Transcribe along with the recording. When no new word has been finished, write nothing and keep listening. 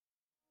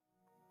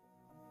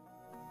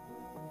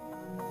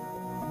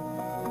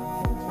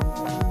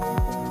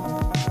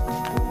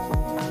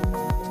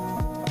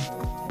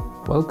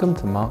Welcome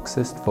to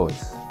Marxist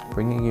Voice,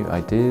 bringing you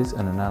ideas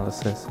and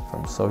analysis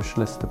from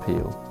Socialist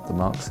Appeal, the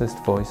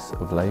Marxist voice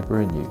of labour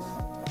and youth.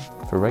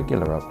 For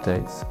regular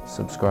updates,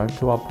 subscribe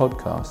to our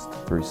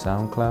podcast through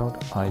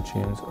SoundCloud,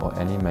 iTunes or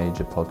any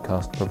major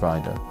podcast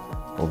provider,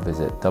 or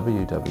visit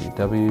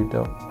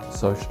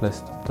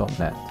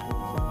www.socialist.net.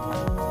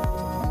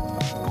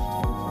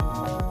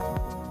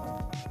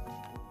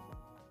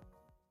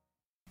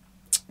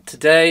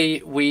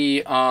 Today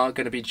we are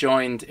going to be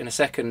joined in a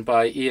second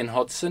by Ian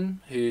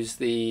Hodson, who's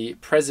the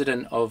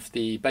president of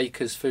the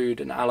Bakers Food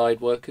and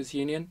Allied Workers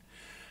Union.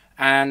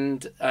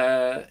 And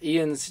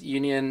Ian's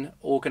union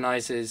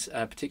organises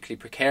particularly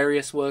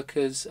precarious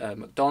workers,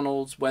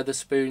 McDonald's,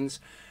 Wetherspoons,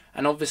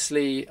 and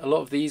obviously a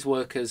lot of these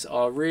workers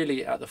are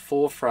really at the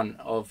forefront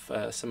of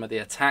some of the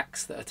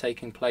attacks that are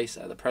taking place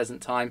at the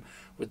present time,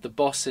 with the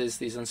bosses,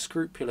 these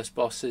unscrupulous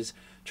bosses,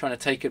 trying to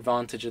take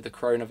advantage of the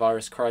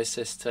coronavirus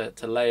crisis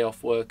to lay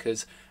off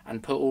workers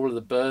and put all of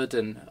the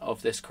burden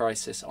of this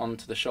crisis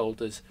onto the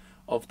shoulders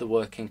of the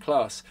working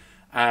class.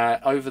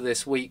 Over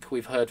this week,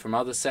 we've heard from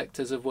other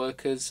sectors of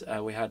workers.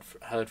 We had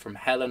heard from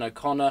Helen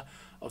O'Connor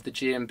of the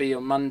GMB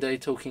on Monday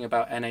talking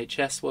about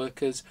NHS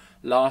workers.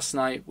 Last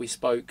night, we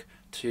spoke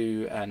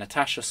to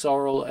Natasha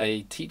Sorrell,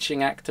 a teaching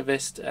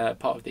activist,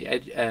 part of the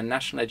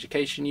National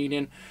Education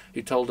Union,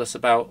 who told us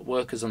about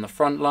workers on the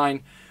front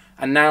line.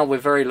 And now we're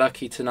very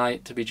lucky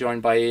tonight to be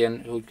joined by Ian,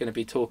 who's going to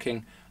be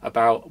talking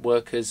about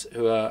workers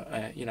who are,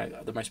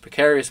 the most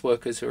precarious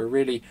workers who are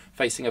really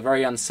facing a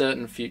very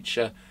uncertain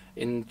future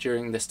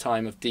during this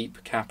time of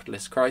deep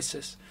capitalist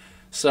crisis.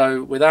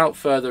 So without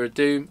further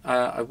ado,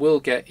 I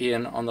will get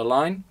Ian on the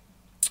line.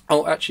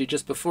 Oh, actually,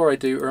 just before I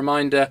do, a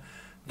reminder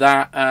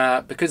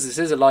that because this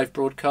is a live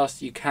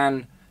broadcast, you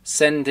can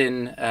send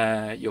in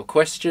your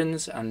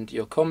questions and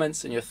your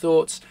comments and your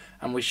thoughts,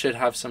 and we should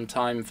have some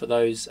time for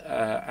those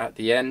at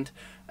the end.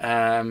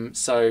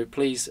 So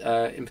please,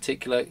 in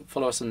particular,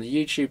 follow us on the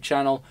YouTube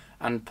channel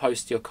and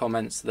post your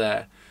comments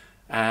there.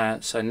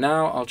 So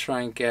now I'll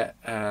try and get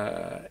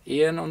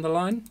Ian on the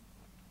line.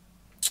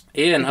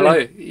 Ian,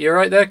 hello. You all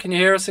right there? Can you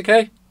hear us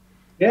okay?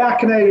 Yeah, I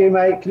can hear you,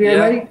 mate. Can you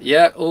hear me?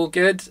 Yeah, all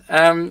good.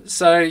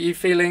 So you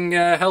feeling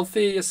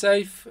healthy? You're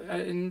safe?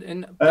 Back at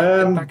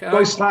home?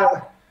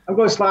 I'm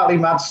going slightly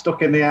mad,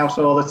 stuck in the house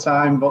all the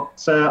time, but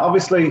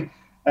obviously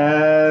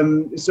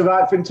it's the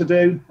right thing to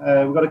do.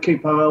 We've got to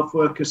keep our health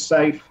workers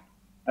safe.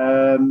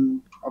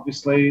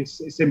 Obviously,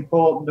 it's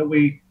important that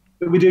we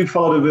do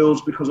follow the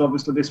rules, because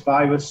obviously this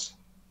virus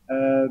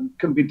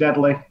can be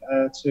deadly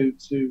to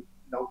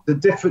the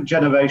different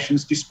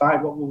generations,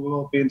 despite what we were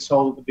all being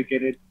told at the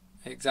beginning.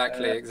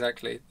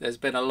 Exactly. There's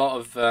been a lot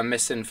of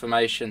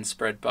misinformation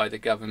spread by the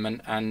government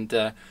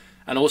and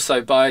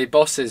also by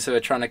bosses who are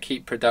trying to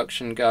keep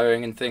production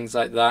going and things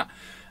like that.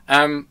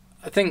 I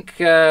think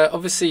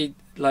obviously,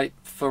 like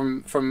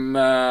from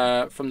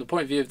the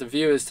point of view of the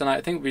viewers tonight,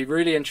 I think it would be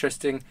really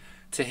interesting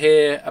to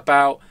hear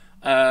about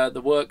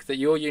the work that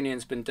your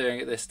union's been doing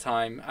at this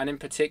time, and in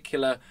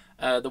particular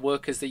the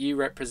workers that you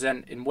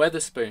represent in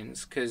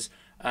Wetherspoons, because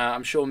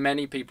I'm sure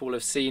many people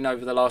have seen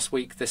over the last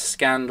week this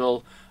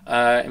scandal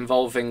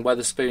involving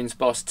Wetherspoons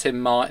boss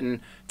Tim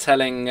Martin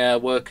telling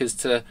workers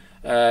to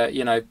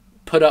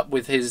put up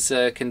with his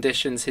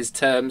conditions, his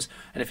terms,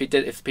 and if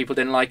people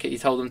didn't like it, he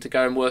told them to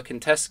go and work in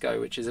Tesco,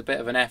 which is a bit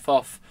of an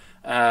F-off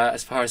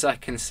as far as I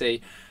can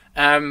see.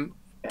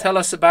 Tell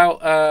us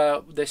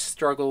about this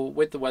struggle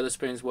with the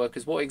Wetherspoons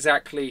workers. What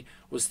exactly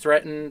was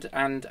threatened,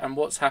 and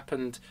what's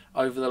happened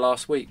over the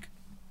last week?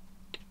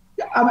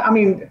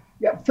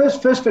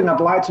 First thing I'd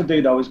like to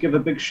do, though, is give a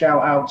big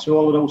shout out to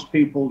all of those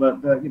people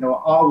that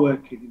are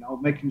working,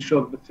 making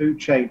sure that the food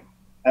chain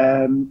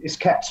is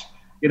kept,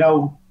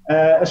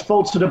 as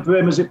full to the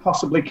brim as it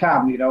possibly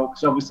can,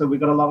 because obviously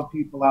we've got a lot of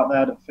people out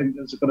there that think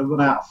they're going to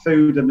run out of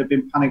food and they've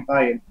been panic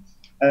buying.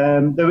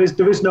 There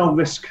is no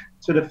risk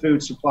to the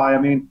food supply.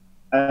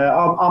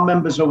 Our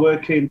members are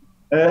working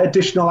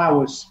additional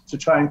hours to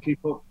try and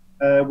keep up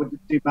with the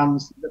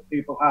demands that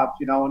people have,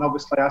 and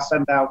obviously I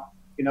send out,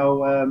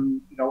 our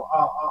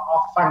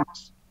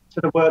thanks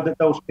to the work that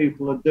those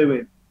people are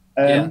doing.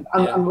 And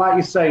like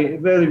you say,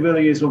 it really,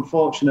 really is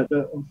unfortunate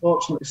that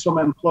unfortunately some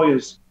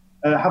employers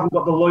haven't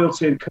got the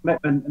loyalty and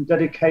commitment and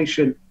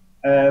dedication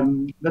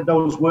that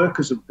those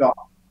workers have got.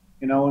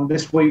 And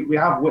this week we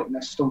have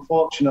witnessed,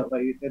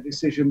 unfortunately, the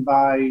decision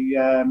by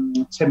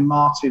Tim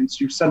Martin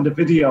to send a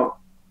video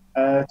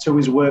to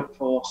his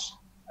workforce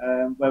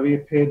where he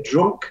appeared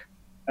drunk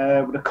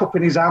with a cup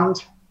in his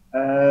hand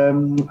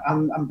and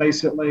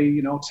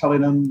basically,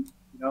 telling them,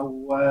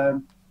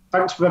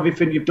 thanks for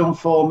everything you've done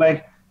for me.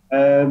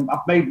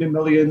 I've made me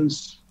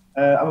millions.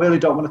 I really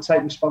don't want to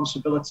take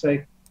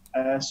responsibility.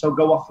 So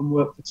go off and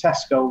work for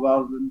Tesco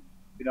rather than,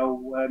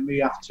 me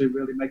have to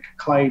really make a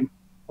claim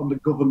on the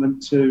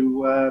government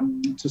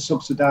to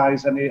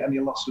subsidise any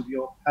loss of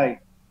your pay.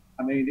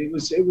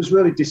 It was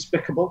really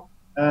despicable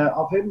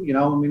of him.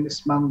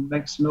 This man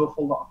makes an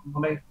awful lot of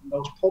money from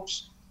those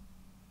pubs,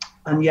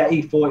 and yet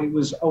he thought it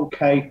was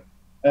okay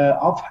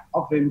of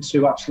him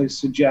to actually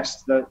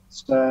suggest that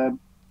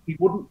he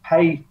wouldn't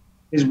pay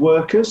his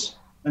workers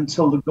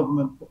until the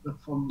government put the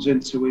funds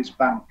into his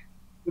bank,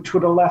 which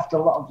would have left a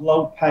lot of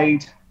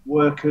low-paid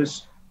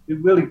workers who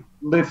really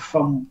live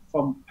from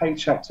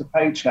paycheck to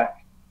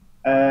paycheck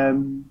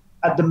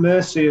at the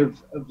mercy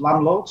of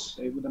landlords.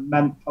 It would have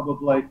meant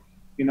probably,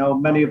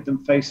 many of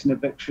them facing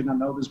eviction. I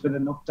know there's been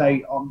an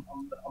update on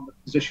the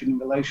position in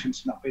relation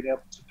to not being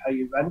able to pay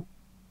your rent.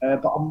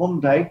 But on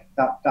Monday,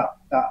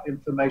 that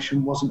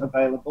information wasn't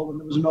available, and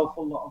there was an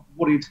awful lot of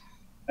worried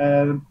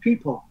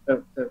people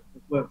that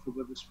work for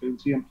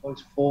Wetherspoons. He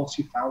employs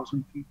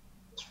 40,000 people.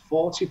 There's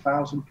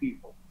 40,000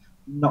 people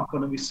not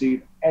going to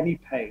receive any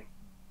pay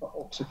for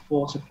up to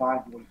 4 to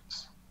 5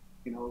 weeks.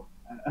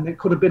 And it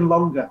could have been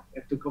longer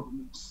if the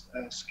government's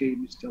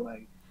scheme is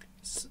delayed.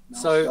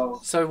 So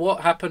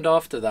what happened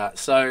after that?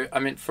 So, I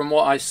mean, from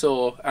what I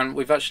saw, and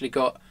we've actually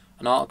got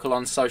an article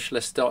on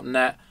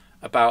socialist.net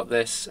about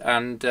this,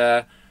 and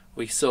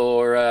we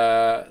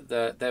saw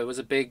that there was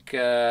a big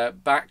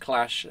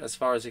backlash, as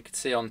far as you could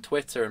see on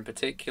Twitter in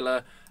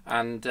particular,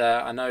 and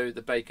I know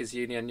the Bakers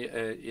Union,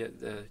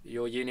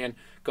 your union,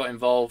 got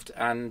involved,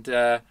 and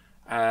there's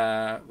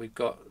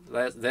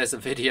a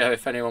video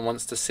if anyone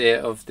wants to see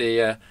it of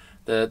the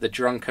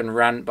drunken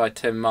rant by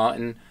Tim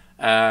Martin,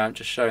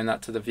 just showing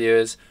that to the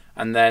viewers,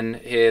 and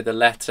then here the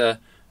letter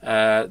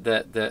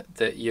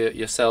that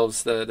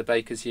yourselves, the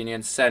Bakers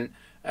Union, sent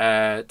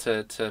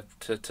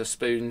to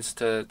Spoons,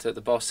 to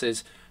the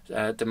bosses,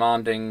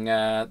 demanding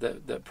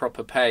the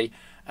proper pay.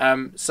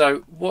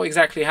 So what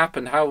exactly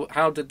happened?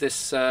 How did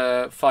this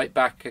fight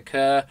back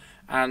occur,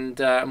 and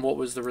what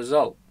was the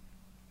result?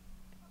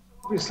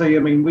 Obviously, I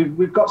mean,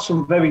 we've got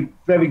some very,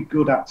 very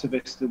good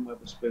activists in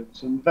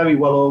Wetherspoons, and very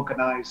well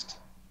organised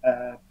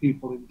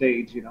people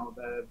indeed.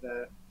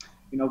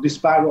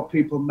 Despite what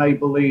people may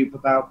believe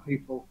about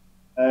people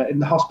in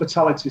the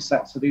hospitality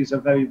sector, these are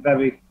very,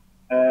 very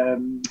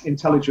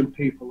intelligent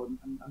people, and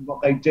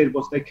what they did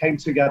was they came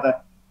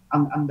together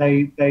and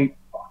they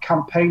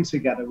campaigned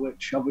together,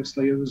 which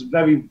obviously was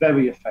very,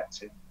 very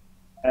effective.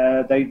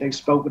 They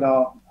spoke with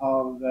our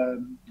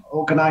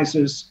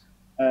organisers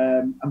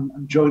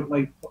and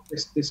jointly put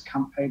this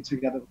campaign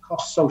together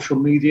across social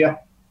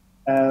media,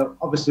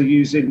 obviously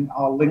using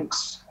our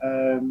links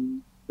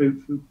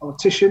through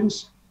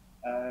politicians,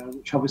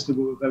 which obviously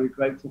we were very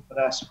grateful for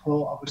their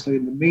support. Obviously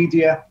in the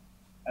media,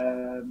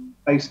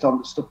 based on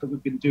the stuff that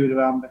we've been doing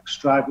around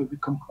NextStrive, we've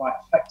become quite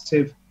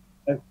effective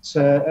at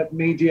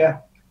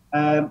media,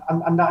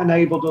 and that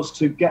enabled us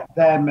to get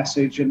their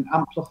message and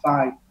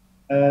amplify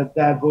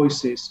their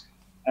voices,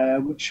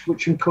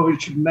 which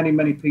encouraged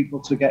many people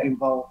to get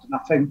involved. And I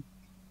think,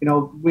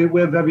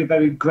 we're very,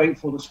 very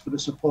grateful for the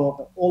support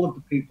that all of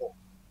the people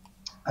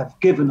have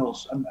given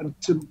us, and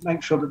to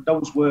make sure that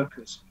those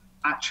workers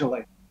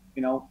actually,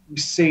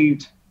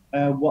 received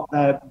what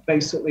they're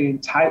basically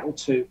entitled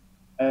to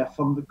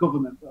from the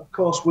government. But of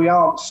course, we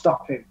aren't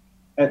stopping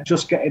at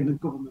just getting the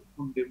government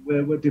funding.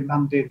 We're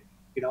demanding,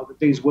 that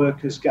these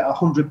workers get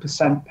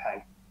 100%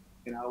 pay.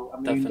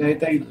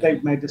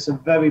 They've made this a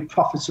very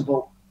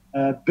profitable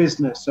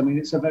business. I mean,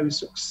 it's a very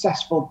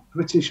successful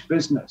British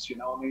business.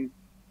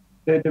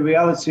 The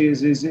reality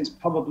is it's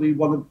probably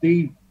one of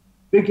the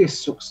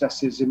biggest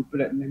successes in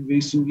Britain in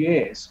recent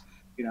years.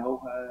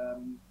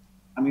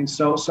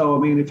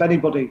 If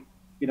anybody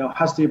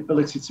has the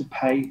ability to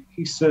pay,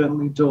 he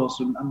certainly does,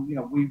 and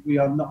we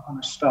are not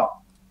going to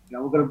stop.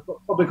 We're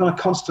probably going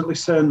to constantly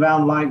turn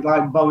around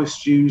like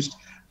Boris used,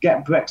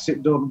 get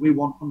Brexit done. We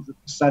want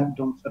 100%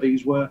 done for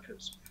these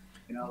workers.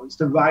 It's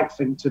the right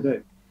thing to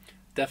do.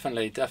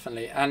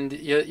 Definitely. And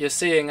you're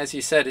seeing, as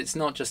you said, it's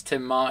not just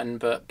Tim Martin,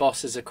 but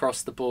bosses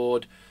across the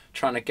board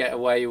trying to get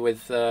away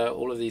with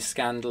all of these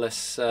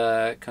scandalous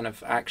kind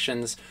of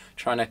actions,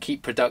 trying to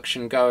keep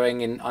production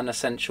going in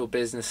unessential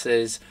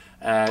businesses,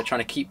 trying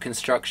to keep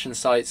construction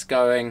sites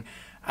going.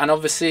 And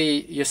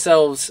obviously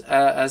yourselves,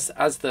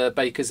 as the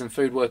Bakers and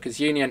Food Workers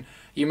Union,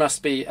 you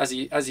must be, as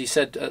you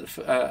said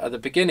at the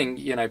beginning,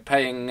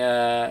 paying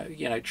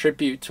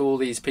tribute to all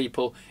these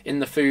people in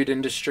the food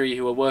industry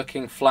who are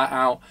working flat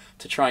out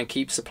to try and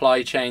keep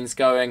supply chains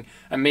going.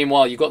 And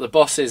meanwhile, you've got the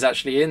bosses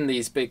actually in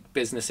these big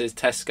businesses,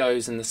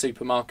 Tesco's and the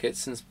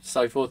supermarkets and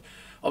so forth,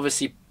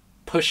 obviously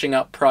pushing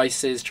up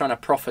prices, trying to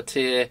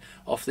profiteer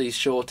off these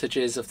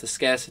shortages, of the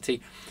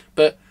scarcity.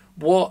 But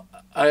what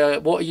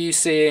are you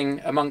seeing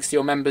amongst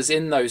your members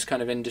in those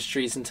kind of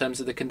industries in terms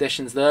of the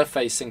conditions they're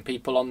facing?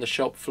 People on the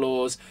shop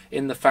floors,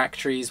 in the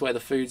factories where the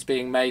food's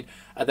being made,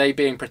 are they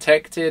being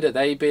protected? Are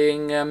they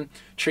being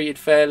treated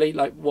fairly?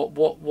 Like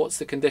what's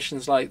the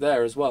conditions like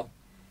there as well?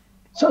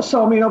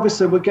 So I mean,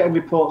 obviously we're getting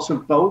reports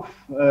of both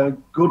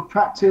good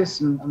practice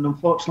and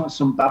unfortunately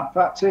some bad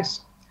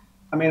practice.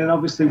 I mean, and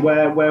obviously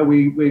where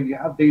we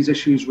have these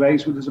issues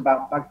raised with us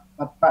about bad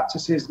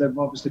practices, they're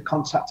obviously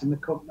contacting the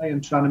company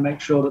and trying to make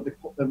sure that they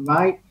put them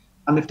right.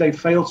 And if they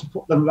fail to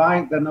put them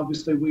right, then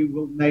obviously we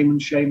will name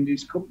and shame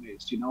these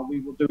companies. We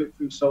will do it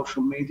through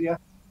social media,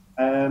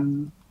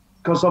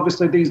 because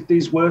obviously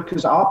these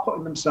workers are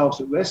putting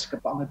themselves at risk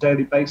on a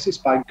daily basis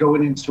by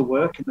going into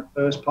work in the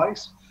first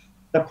place.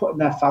 They're putting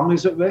their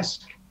families at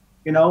risk.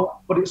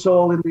 but it's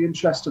all in the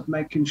interest of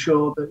making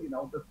sure that,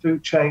 the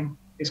food chain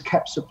is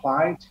kept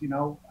supplied,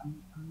 and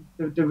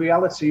the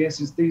reality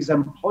is these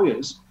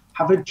employers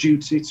have a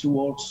duty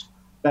towards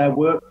their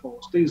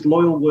workforce, these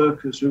loyal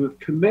workers who have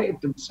committed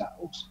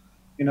themselves,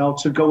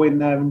 to go in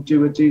there and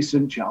do a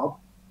decent job,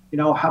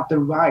 have the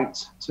right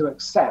to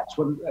expect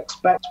when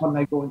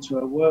they go into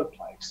a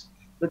workplace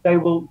that they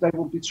will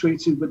be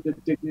treated with the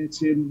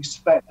dignity and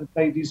respect that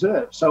they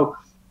deserve. So,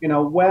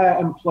 where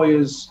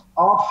employers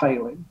are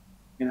failing,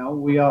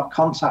 we are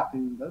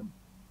contacting them.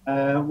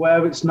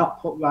 Where it's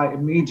not put right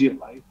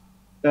immediately,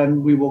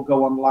 then we will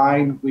go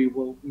online. We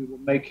will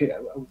make it.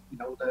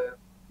 The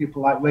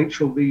people like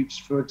Rachel Reeves,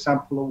 for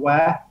example,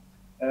 aware,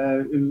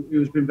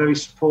 who's been very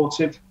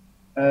supportive,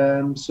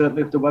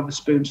 certainly of the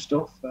Wetherspoon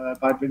stuff,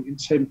 by bringing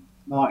Tim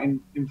Martin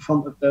in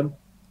front of them.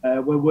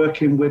 We're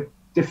working with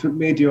different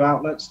media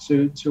outlets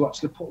to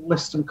actually put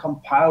lists and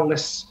compile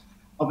lists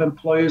of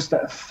employers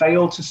that have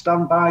failed to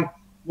stand by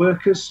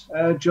workers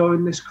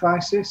during this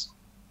crisis.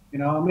 A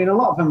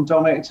lot of them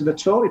donated to the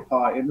Tory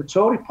party, and the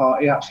Tory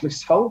party actually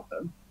told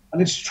them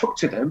and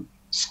instructed them,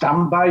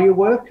 stand by your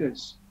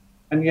workers.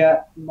 And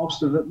yet,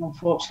 most of them,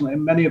 unfortunately,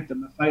 many of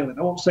them are failing.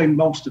 I won't say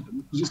most of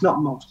them, because it's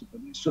not most of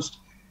them. It's just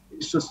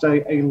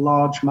a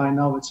large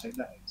minority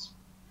that is.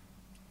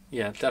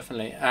 Yeah,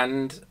 definitely.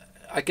 And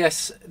I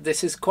guess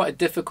this is quite a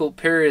difficult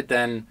period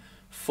then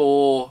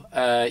for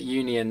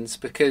unions,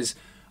 because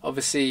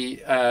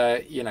obviously,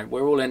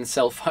 we're all in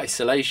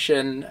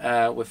self-isolation.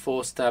 We're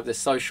forced to have this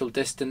social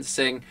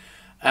distancing.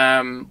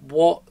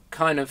 What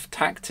kind of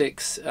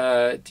tactics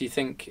do you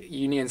think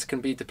unions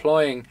can be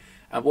deploying?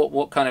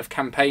 What kind of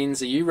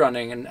campaigns are you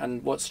running,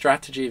 and what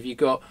strategy have you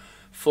got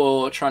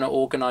for trying to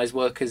organise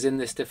workers in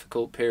this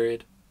difficult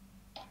period?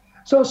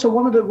 So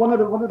one of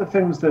the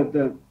things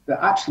that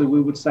actually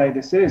we would say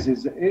this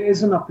is it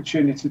is an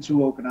opportunity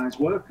to organise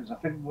workers. I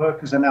think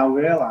workers are now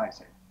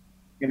realising,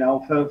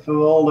 for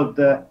all of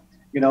the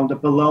the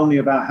baloney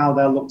about how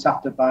they're looked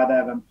after by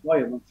their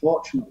employer.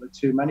 Unfortunately,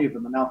 too many of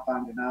them are now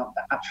finding out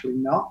that actually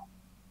not.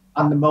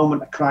 And the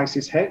moment a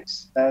crisis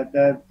hits,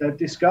 they're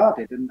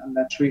discarded and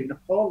they're treated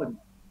appallingly.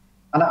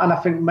 And I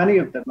think many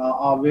of them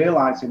are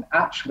realising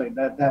actually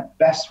that their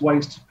best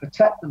ways to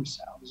protect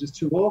themselves is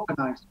to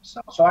organise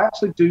themselves. So I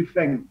actually do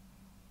think,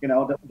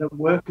 that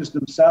workers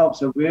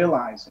themselves are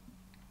realising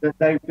that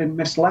they've been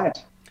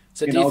misled.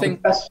 So do you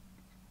think?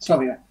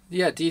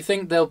 Do you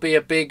think there'll be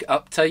a big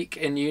uptake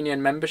in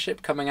union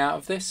membership coming out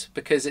of this?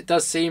 Because it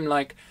does seem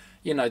like,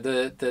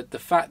 the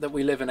fact that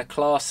we live in a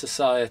class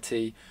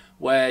society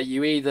where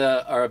you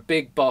either are a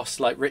big boss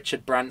like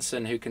Richard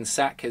Branson who can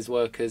sack his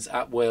workers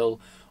at will,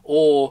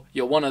 or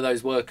you're one of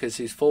those workers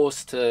who's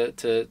forced to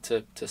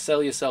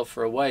sell yourself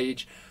for a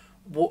wage.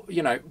 Do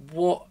you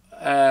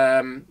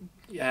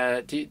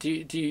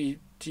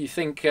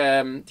think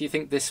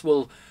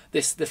the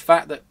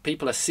fact that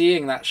people are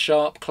seeing that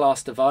sharp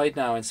class divide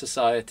now in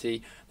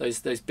society,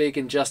 those big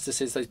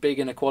injustices, those big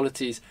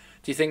inequalities,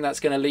 do you think that's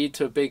going to lead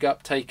to a big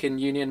uptake in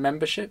union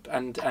membership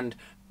and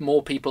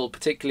more people,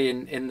 particularly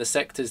in the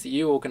sectors that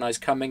you organise,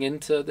 coming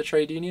into the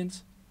trade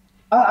unions?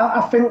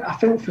 I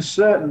think for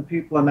certain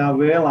people are now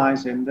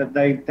realising that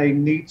they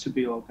need to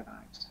be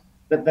organised,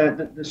 that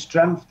the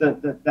strength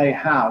that they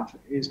have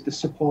is the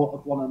support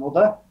of one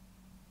another.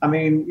 I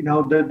mean,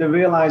 the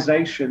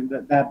realisation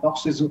that their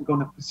boss isn't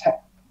going to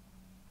protect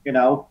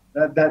them,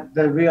 that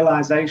the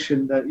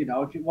realisation that,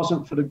 if it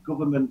wasn't for the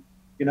government,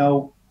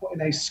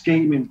 putting a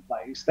scheme in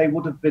place, they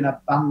would have been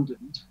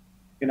abandoned.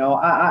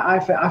 I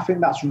think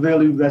that's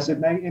really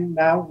resonating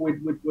now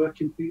with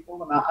working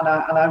people, and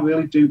I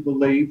really do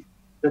believe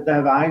that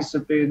their eyes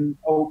have been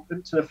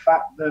opened to the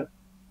fact that,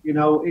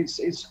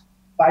 it's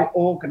by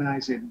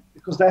organising,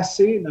 because they're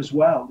seeing as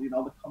well,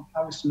 the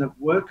comparison of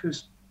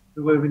workers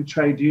who were in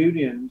trade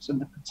unions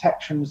and the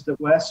protections that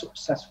we're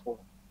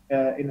successful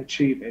in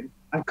achieving,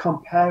 and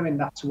comparing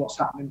that to what's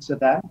happening to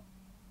them.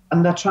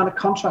 And they're trying to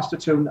contrast the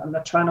two, and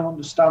they're trying to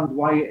understand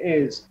why it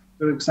is,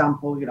 for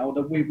example,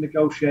 that we've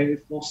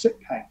negotiated for sick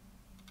pay,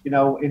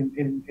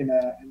 in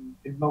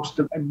most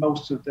of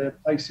the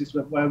places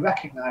that we're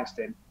recognised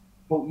in.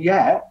 But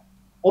yet,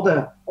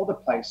 other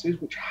places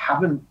which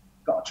haven't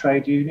got a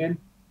trade union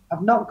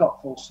have not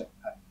got full sick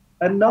pay.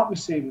 They're not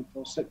receiving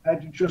full sick pay,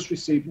 they're just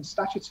receiving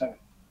statutory.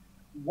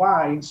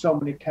 Why, in so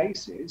many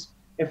cases,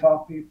 if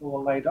our people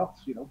are laid off,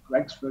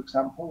 Greggs, for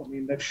example,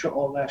 they've shut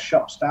all their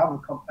shops down,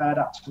 and compare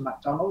that to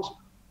McDonald's,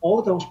 all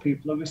of those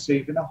people are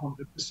receiving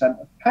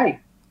 100% of pay.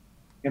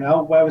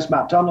 Whereas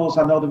McDonald's,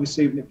 I know they're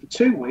receiving it for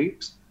 2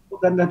 weeks, but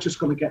then they're just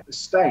going to get the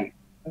stay.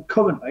 And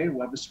currently,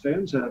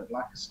 Wetherspoons are,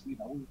 like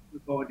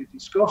we've already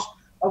discussed,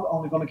 are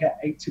only going to get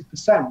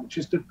 80%, which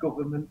is the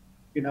government,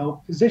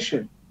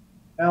 position.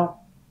 Now,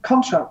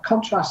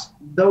 contrast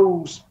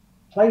those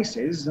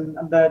places, and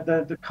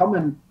the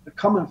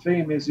common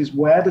theme is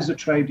where there's a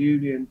trade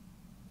union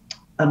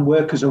and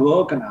workers are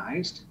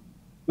organised,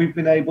 we've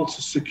been able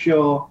to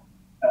secure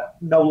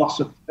no loss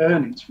of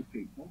earnings for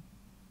people,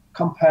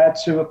 compared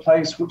to a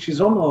place which is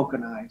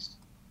unorganised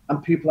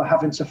and people are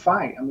having to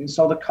fight.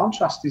 So the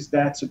contrast is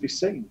there to be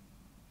seen.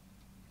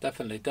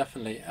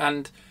 Definitely.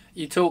 And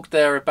you talked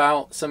there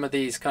about some of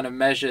these kind of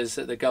measures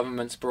that the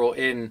government's brought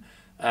in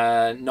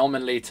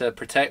nominally to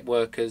protect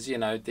workers, the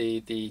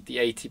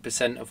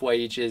 80% of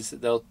wages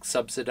that they'll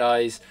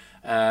subsidise,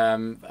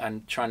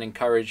 and try and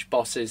encourage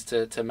bosses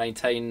to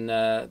maintain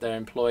their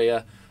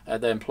employee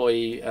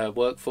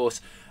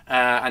workforce.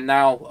 And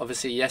now,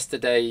 obviously,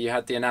 yesterday you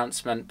had the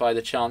announcement by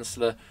the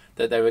Chancellor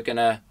that they were going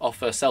to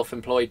offer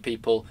self-employed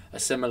people a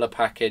similar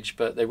package,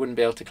 but they wouldn't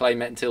be able to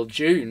claim it until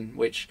June,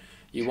 which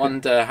you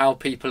wonder how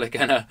people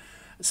are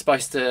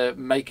supposed to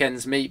make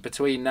ends meet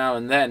between now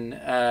and then,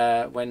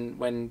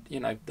 when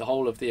the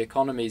whole of the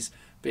economy's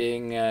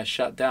being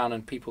shut down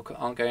and people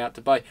aren't going out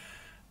to buy.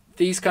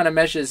 These kind of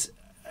measures,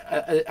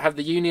 have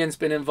the unions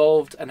been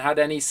involved and had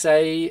any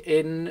say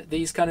in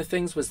these kind of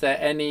things? Was there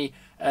any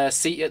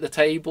seat at the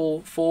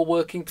table for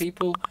working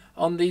people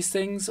on these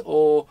things,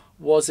 or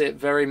was it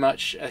very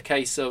much a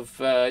case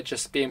of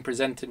just being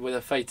presented with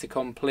a fait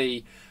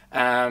accompli?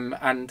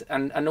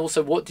 And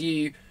also, what do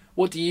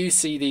you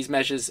see these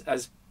measures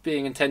as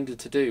being intended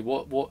to do?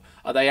 What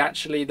are they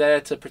actually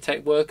there to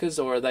protect workers,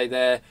 or are they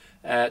there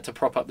to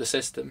prop up the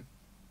system?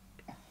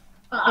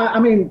 I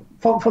mean,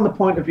 from the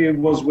point of view,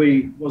 was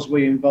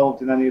we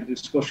involved in any of the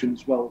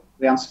discussions? Well,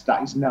 the answer to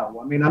that is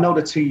no. I mean, I know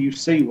the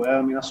TUC were.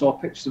 I mean, I saw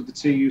pictures of the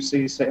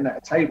TUC sitting at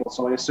a table,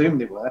 so I assume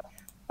they were.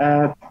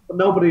 But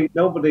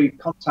nobody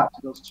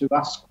contacted us to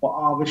ask what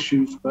our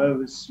issues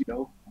were. As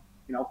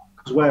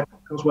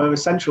because we're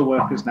essential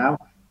workers now.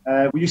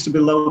 We used to be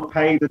low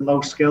paid and low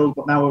skilled,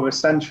 but now we're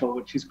essential,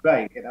 which is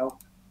great.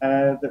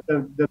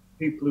 The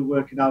people who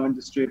work in our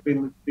industry have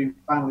been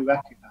finally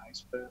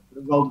recognised for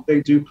the role that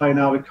they do play in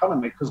our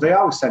economy, because they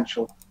are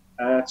essential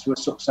to a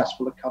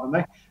successful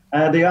economy.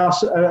 They are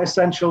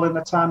essential in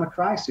a time of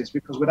crisis,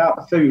 because without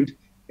the food,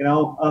 a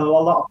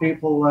lot of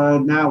people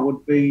now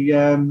would be,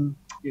 in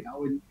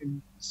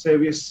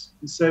serious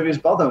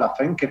bother. I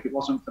think if it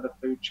wasn't for the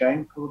food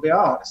chain, because they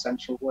are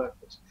essential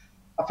workers.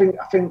 I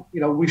think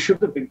we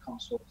should have been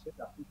consulted.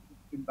 I think it would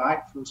have been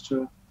right for us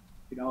to,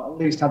 at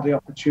least have the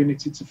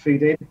opportunity to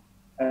feed in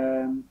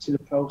to the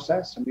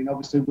process. I mean,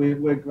 obviously,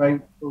 we're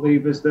great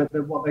believers that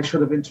what they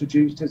should have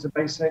introduced is a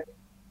basic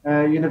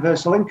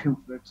universal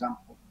income, for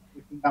example.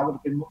 We think that would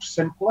have been much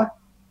simpler.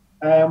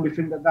 We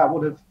think that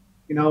would have,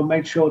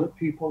 made sure that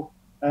people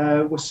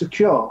were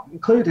secure,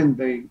 including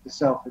the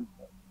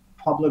self-employed.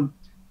 Problem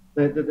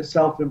that the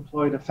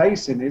self-employed are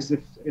facing is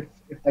if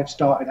they've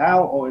started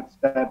out, or if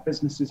their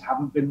businesses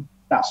haven't been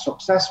that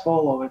successful,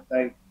 or if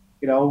they,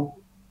 are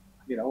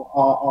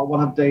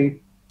one of the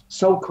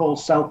so-called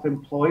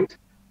self-employed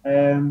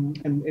in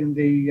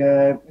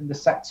the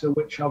sector,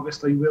 which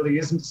obviously really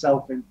isn't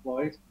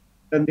self-employed,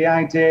 then the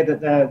idea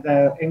that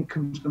their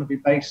income is going to be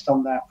based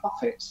on their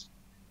profits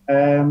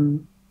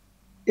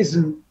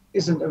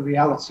isn't a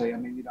reality. I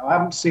mean, I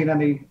haven't seen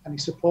any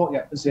support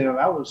yet for 0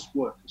 hours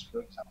workers,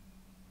 for example.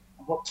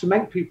 But to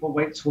make people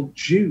wait till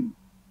June,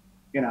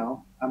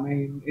 I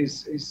mean,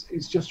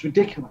 is just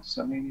ridiculous.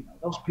 I mean,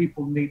 those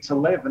people need to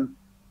live, and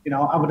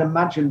I would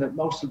imagine that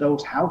most of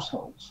those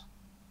households,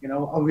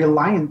 are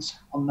reliant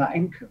on that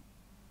income.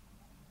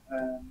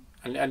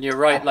 And you're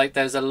right. Like,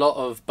 there's a lot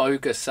of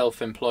bogus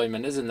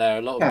self-employment, isn't there?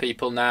 A lot of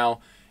people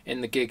now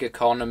in the gig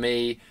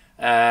economy.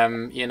 I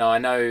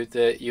know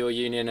that your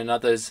union and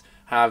others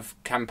have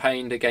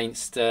campaigned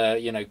against,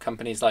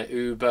 companies like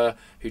Uber,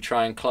 who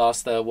try and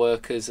class their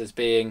workers as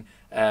being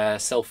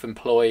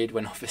self-employed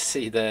when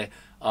obviously they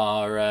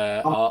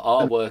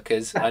are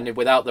workers and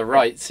without the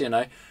rights,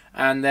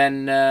 And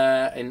then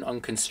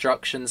on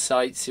construction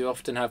sites, you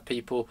often have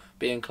people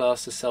being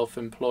classed as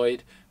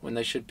self-employed when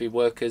they should be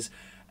workers.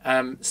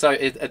 So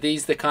are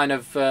these the kind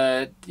of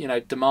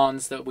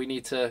demands that we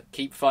need to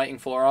keep fighting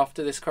for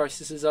after this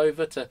crisis is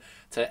over,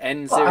 to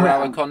end 0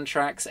 hour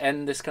contracts,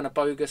 end this kind of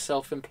bogus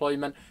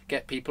self-employment,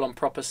 get people on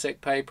proper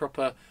sick pay,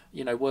 proper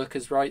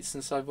workers' rights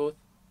and so forth?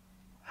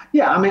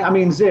 Yeah, I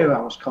mean 0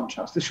 hours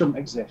contracts, they shouldn't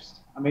exist.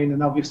 I mean,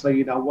 and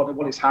obviously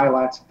what is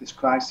highlighted this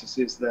crisis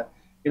is that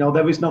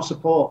there is no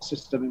support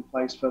system in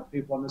place for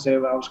people on the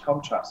 0 hours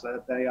contracts.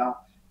 They are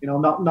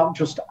not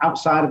just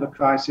outside of a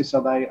crisis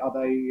are they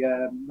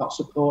not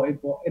supported,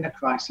 but in a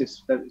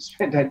crisis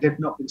they've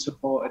not been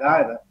supported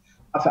either.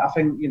 I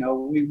think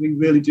we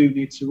really do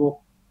need to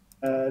up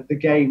the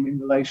game in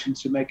relation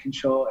to making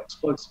sure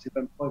exploitative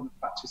employment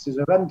practices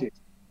are ended.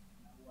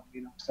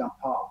 I'm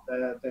part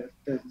of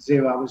the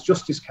 0 hours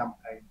justice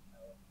campaign,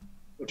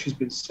 which has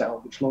been set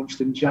up, which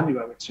launched in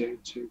January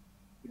to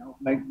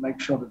make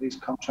sure that these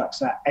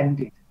contracts are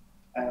ended.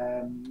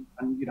 And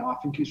I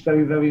think it's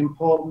very, very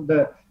important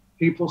that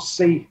people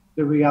see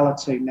the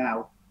reality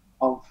now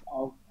of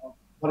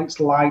what it's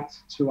like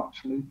to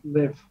actually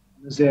live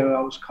on a 0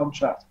 hours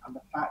contract, and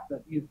the fact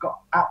that you've got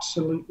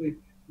absolutely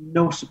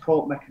no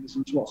support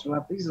mechanisms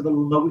whatsoever. These are the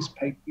lowest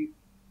paid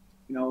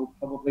people,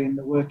 probably in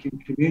the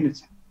working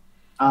community.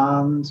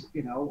 And,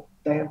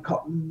 they have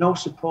got no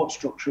support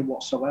structure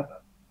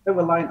whatsoever. They're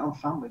reliant on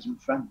families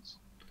and friends.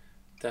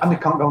 Definitely. And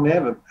they can't go near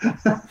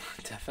them.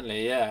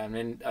 Definitely, yeah. I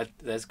mean,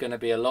 there's going to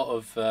be a lot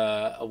of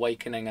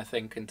awakening, I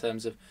think, in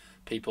terms of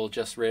people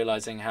just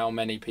realizing how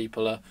many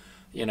people are,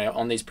 you know,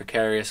 on these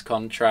precarious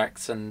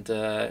contracts and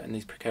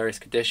these precarious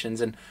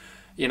conditions. And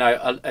you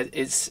know,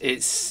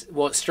 it's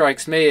what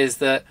strikes me is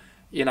that,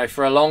 you know,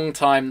 for a long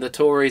time the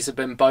Tories have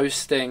been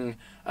boasting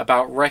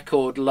about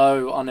record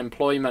low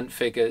unemployment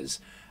figures,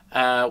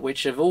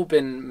 which have all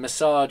been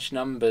massaged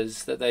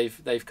numbers that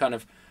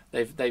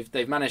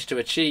they've managed to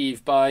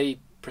achieve by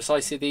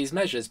precisely these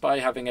measures, by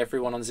having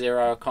everyone on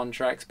 0-hour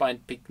contracts, by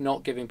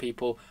not giving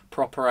people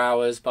proper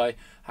hours, by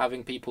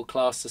having people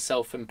classed as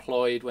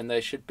self-employed when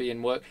they should be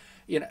in work.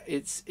 You know,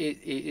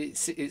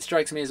 it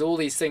strikes me as all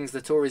these things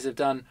the Tories have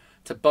done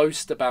to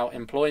boast about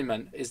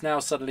employment is now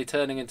suddenly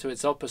turning into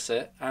its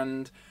opposite,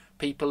 and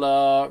people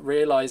are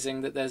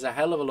realizing that there's a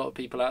hell of a lot of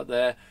people out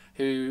there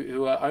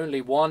who are only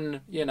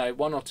 1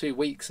 or 2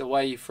 weeks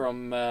away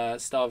from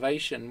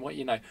starvation,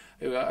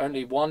 who are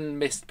only one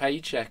missed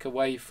paycheck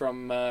away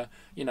from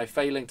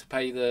failing to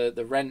pay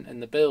the rent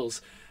and the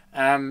bills.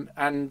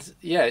 And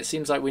yeah, it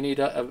seems like we need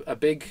a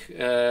big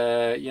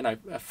a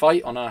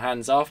fight on our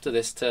hands after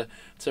this to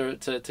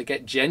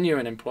get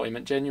genuine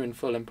employment, genuine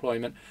full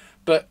employment.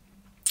 But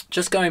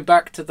just going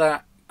back to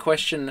that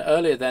question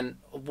earlier, then,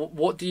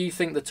 what do you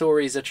think the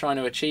Tories are trying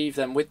to achieve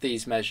then with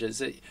these measures?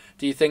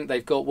 Do you think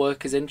they've got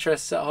workers'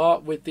 interests at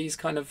heart with these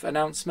kind of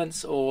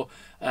announcements, or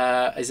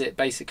is it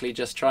basically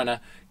just trying to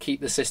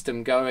keep the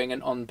system going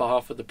and on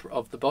behalf of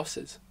the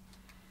bosses?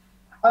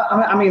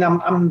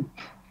 I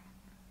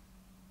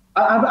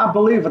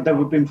believe that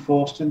they've been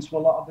forced into a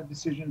lot of the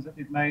decisions that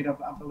they've made. I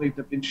believe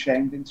they've been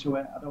shamed into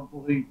it. I don't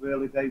believe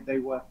really they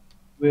were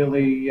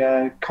really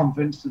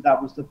convinced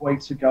that was the way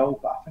to go,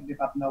 but I think they've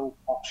had no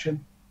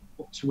option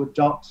but to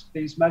adopt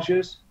these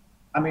measures.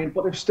 I mean,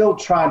 but they've still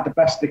tried the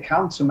best they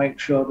can to make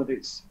sure that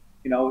it's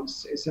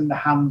in the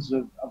hands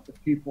of the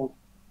people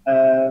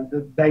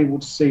that they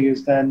would see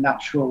as their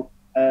natural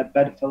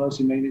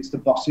bedfellows. I mean, it's the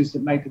bosses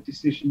that make the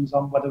decisions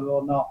on whether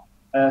or not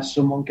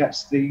someone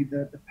gets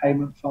the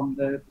payment from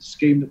the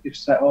scheme that they've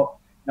set up.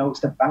 You know,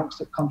 it's the banks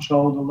that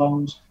control the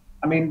loans.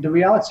 I mean, the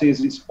reality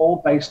is it's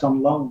all based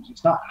on loans.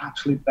 It's not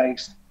actually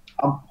based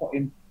on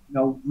putting,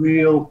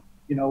 real,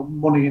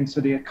 money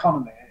into the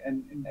economy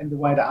in the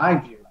way that I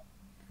view it.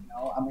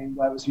 I mean,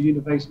 whereas a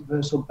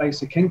universal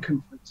basic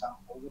income, for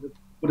example,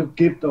 would have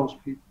given those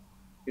people,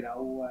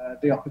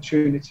 the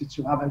opportunity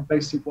to have a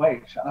basic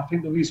wage. And I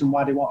think the reason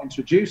why they won't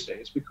introduce it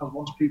is because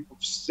once people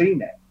have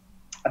seen it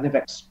and they've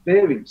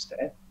experienced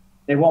it,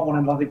 they won't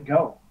want to let it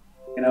go.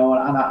 And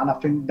I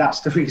think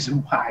that's the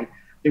reason why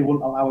they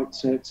wouldn't allow it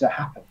to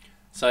happen.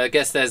 So I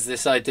guess there's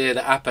this idea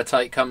that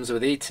appetite comes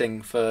with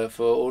eating for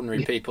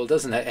ordinary people,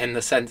 doesn't it? In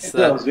the sense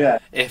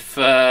that if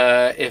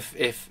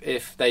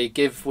they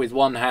give with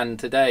one hand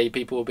today,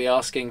 people will be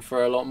asking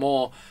for a lot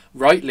more,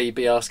 rightly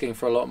be asking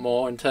for a lot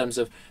more in terms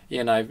of,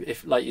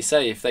 if, like you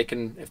say, if they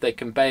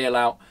can bail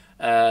out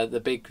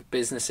the big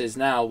businesses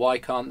now, why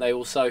can't they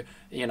also,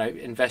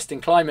 invest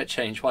in climate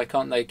change? Why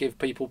can't they give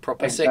people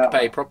proper sick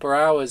pay, proper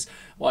hours?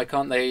 Why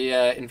can't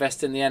they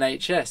invest in the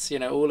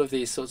NHS? All of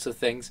these sorts of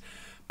things.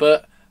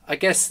 But I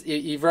guess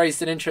you've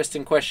raised an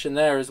interesting question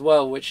there as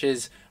well, which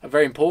is a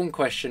very important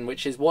question,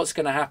 which is what's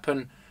going to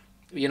happen,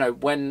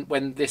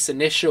 when this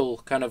initial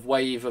kind of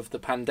wave of the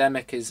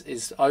pandemic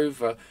is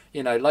over.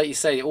 Like you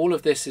say, all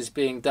of this is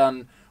being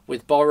done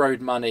with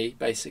borrowed money,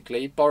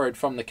 basically borrowed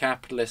from the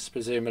capitalists,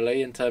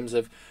 presumably, in terms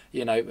of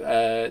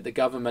the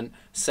government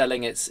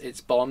selling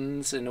its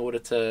bonds in order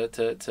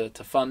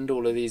to fund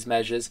all of these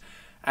measures.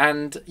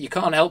 And you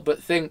can't help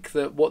but think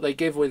that what they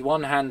give with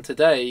one hand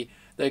today,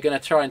 they're going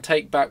to try and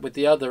take back with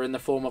the other in the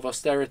form of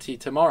austerity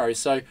tomorrow.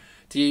 So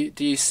do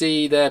you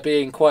see there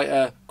being quite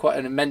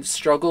an immense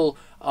struggle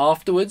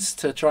afterwards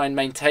to try and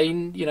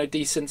maintain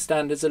decent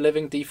standards of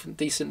living,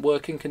 decent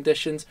working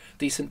conditions,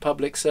 decent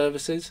public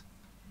services?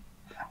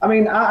 I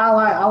mean, I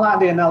like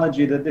the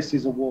analogy that this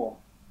is a war.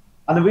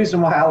 And the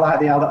reason why I like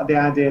the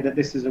idea that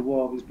this is a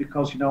war is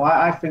because,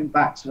 I think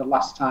back to the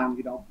last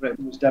time,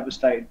 Britain was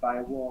devastated by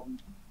a war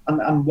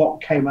and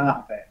what came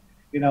out of it.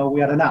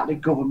 We had an Attlee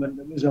government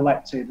that was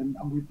elected and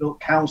we built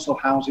council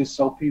houses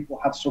so people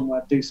had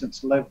somewhere decent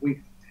to live.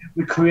 We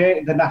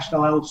created the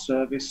National Health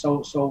Service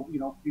so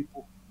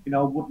people,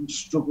 wouldn't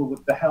struggle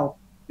with the health.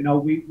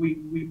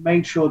 We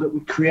made sure that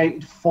we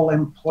created full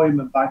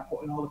employment by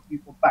putting all the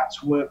people back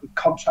to work with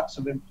contracts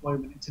of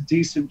employment into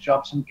decent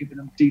jobs and giving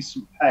them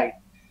decent pay.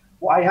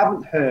 What I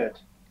haven't heard,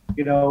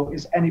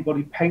 is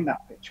anybody paint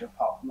that picture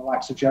apart from the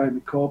likes of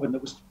Jeremy Corbyn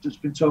that was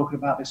just been talking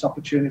about this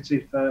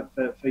opportunity for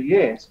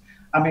years.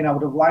 I mean, I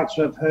would have liked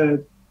to have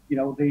heard,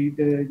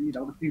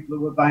 the people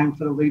who were vying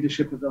for the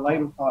leadership of the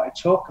Labour Party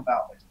talk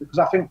about this, because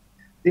I think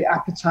the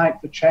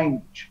appetite for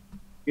change,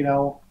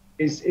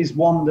 is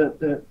one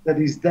that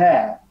is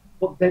there,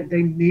 but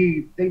they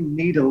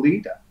need a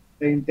leader.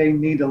 They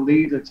need a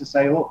leader to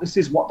say, oh, this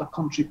is what the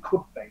country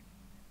could be.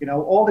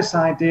 All this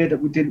idea that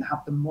we didn't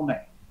have the money,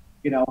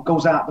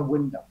 goes out the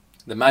window.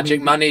 The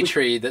magic money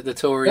tree that the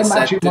Tories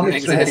said didn't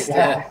exist.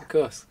 Yeah, of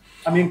course.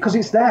 I mean, because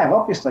it's there,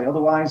 obviously.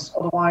 Otherwise,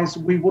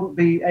 we wouldn't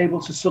be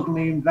able to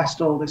suddenly invest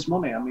all this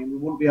money. I mean, we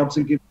wouldn't be able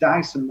to give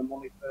Dyson the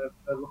money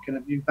for looking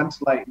at new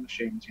ventilating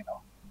machines, you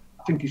know.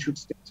 I think he should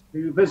stick to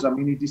Hoovers. I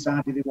mean, he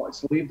decided he wanted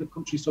to leave the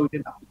country so he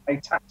didn't have to pay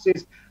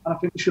taxes. And I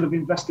think he should have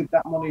invested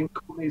that money in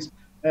companies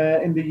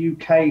in the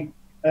UK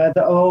that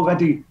are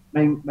already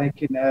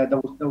making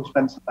those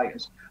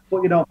ventilators.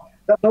 But, you know,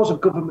 those are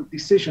government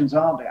decisions,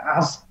 aren't they?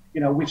 As you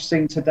know, we've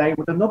seen today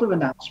with another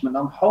announcement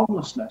on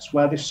homelessness,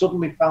 where they've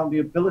suddenly found the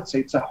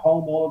ability to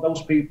home all of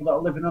those people that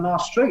are living on our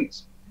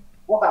streets.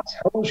 What that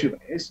tells you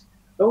is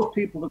those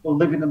people that were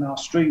living in our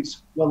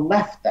streets were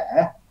left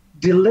there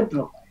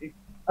deliberately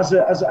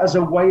as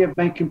a way of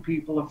making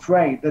people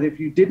afraid that if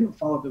you didn't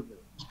follow the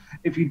rules,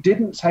 if you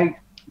didn't take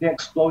the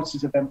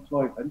exploitative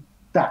employment,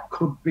 that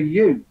could be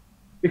you,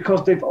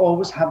 because they've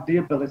always had the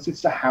ability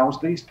to house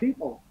these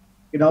people.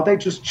 You know, they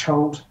just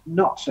chose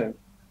not to.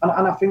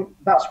 And I think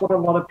that's what a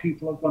lot of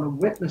people are going to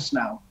witness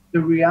now, the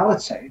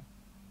reality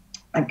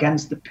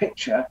against the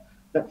picture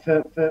that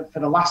for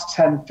the last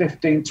 10,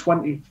 15,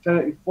 20,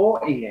 30,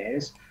 40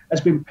 years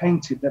has been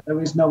painted, that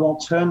there is no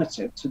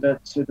alternative to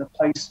the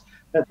place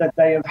that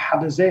they have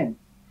had us in.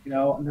 You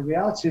know, and the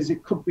reality is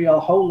it could be a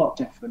whole lot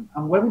different.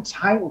 And we're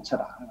entitled to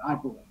that, I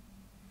believe.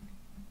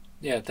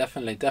 Yeah,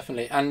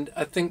 definitely. And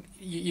I think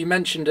you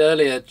mentioned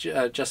earlier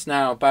just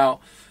now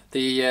about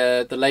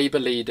the Labour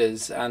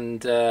leaders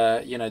and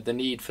you know, the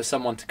need for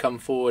someone to come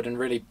forward and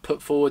really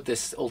put forward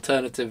this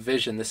alternative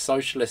vision, this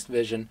socialist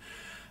vision,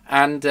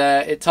 and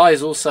it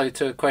ties also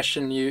to a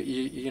question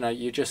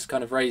you just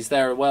kind of raised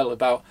there as well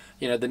about,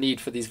 you know, the need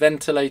for these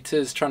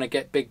ventilators, trying to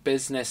get big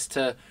business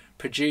to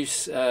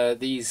produce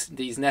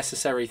these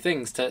necessary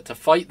things to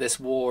fight this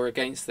war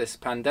against this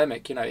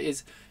pandemic. You know,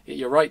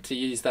 you're right to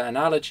use that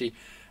analogy.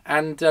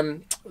 And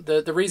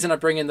the reason I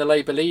bring in the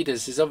Labour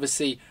leaders is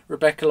obviously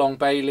Rebecca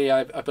Long-Bailey.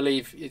 I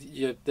believe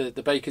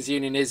the Bakers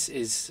Union has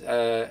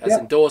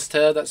endorsed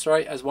her. That's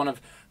right, as one of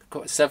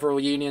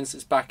several unions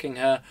that's backing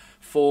her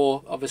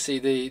for obviously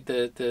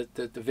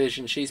the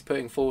vision she's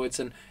putting forwards,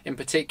 and in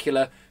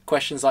particular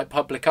questions like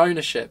public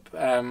ownership.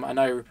 I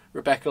know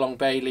Rebecca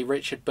Long-Bailey,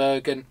 Richard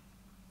Bergen,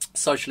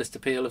 Socialist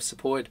Appeal have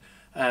supported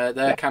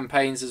their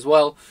campaigns as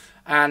well,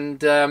 and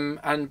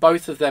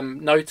both of them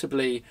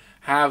notably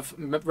have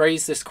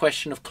raised this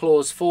question of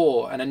Clause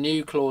 4 and a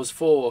new Clause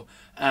 4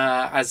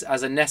 as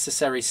a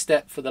necessary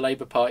step for the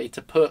Labour Party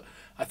to put,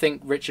 I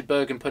think Richard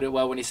Bergen put it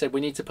well when he said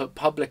we need to put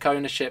public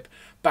ownership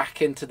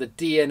back into the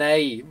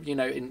DNA, you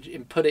know,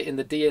 put it in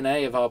the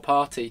DNA of our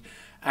party,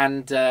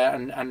 and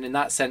in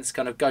that sense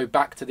kind of go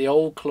back to the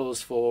old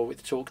Clause 4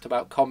 which talked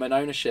about common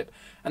ownership.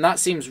 And that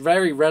seems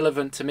very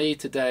relevant to me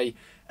today.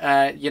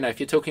 You know, if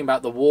you're talking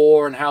about the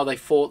war and how they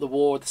fought the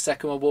war, the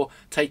Second World War,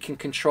 taking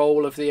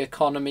control of the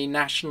economy,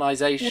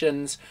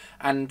 nationalisations,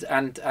 and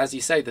as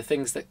you say, the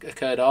things that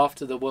occurred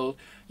after the world,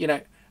 you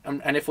know,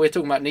 and if we're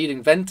talking about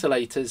needing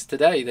ventilators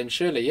today, then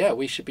surely,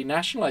 we should be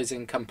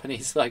nationalising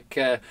companies like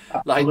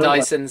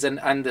Dyson's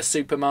and the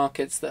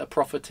supermarkets that are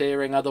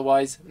profiteering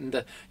otherwise,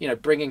 and you know,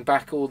 bringing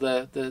back all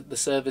the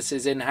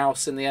services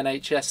in-house in the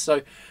NHS.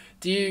 So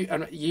do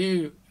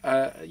you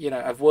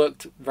know, I've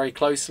worked very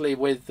closely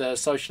with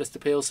Socialist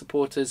Appeal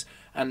supporters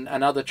and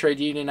other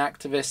trade union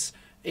activists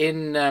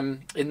in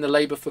the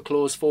Labour for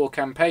Clause 4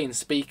 campaign,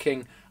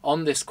 speaking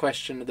on this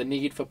question of the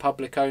need for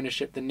public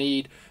ownership, the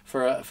need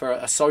for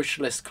a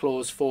socialist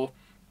Clause 4.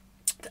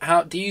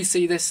 How do you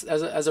see this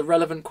as a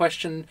relevant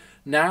question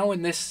now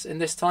in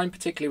this time,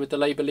 particularly with the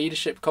Labour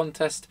leadership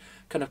contest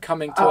kind of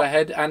coming to a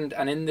head, and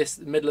in this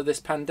middle of this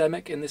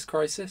pandemic, in this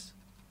crisis?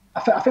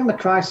 I think the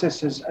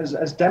crisis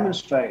has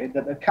demonstrated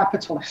that the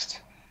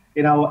capitalist,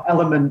 you know,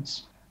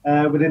 elements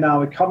within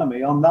our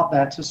economy are not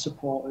there to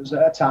support us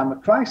at a time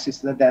of crisis.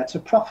 They're there to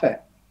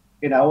profit,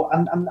 you know.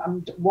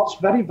 And what's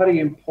very, very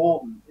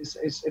important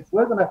is if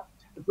we're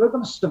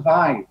gonna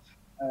survive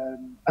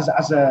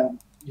as a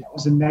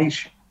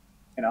nation,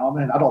 you know. I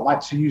mean, I don't like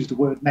to use the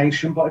word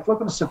nation, but if we're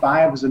going to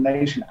survive as a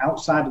nation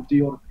outside of the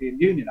European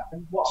Union, I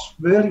think what's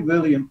really,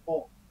 really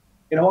important,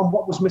 you know, and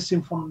what was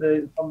missing from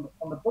the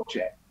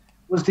budget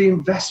was the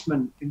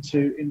investment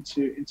into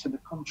the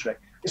country.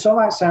 It's all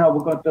right saying, we're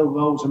going to build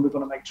roads and we're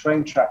going to make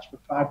train tracks for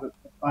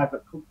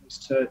private companies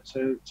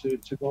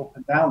to go up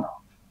and down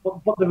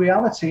on. But the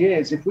reality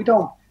is, if we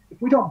don't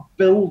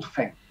build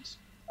things,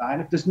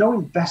 right, if there's no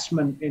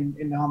investment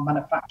in our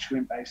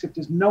manufacturing base, if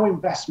there's no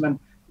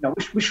investment, you know,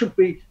 we should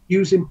be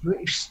using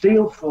British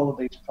steel for all of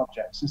these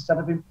projects instead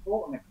of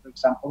importing it, for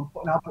example, and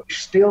putting our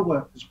British steel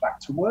workers back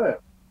to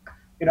work.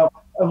 You know,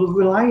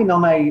 relying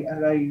on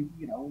a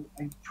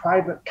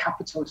private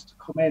capitalist to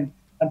come in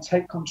and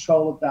take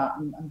control of that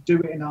and do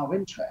it in our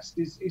interest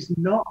is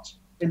not,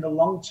 in the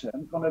long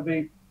term, going to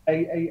be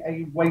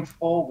a way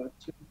forward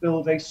to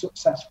build a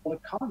successful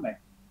economy.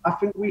 I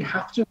think we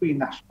have to be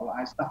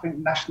nationalised. I think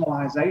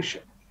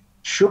nationalisation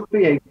should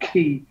be a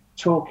key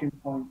talking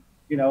point,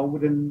 you know,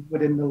 within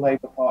the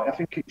Labour Party. I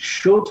think it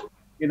should,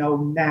 you know,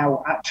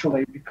 now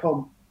actually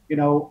become,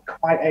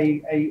 quite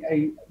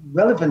a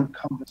relevant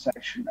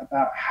conversation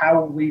about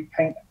how we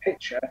paint a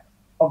picture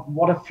of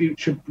what a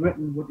future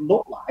Britain would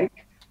look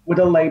like with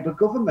a Labour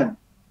government.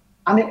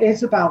 And it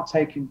is about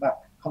taking back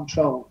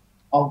control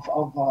of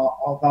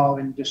our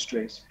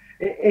industries.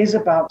 It is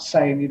about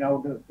saying,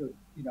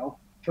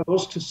 for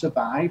us to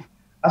survive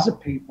as a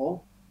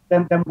people,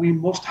 then we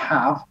must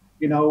have,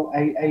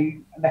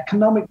 an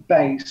economic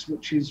base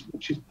which is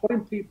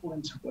putting people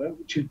into work,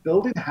 which is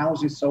building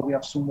houses so we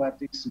have somewhere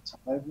decent to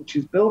live, which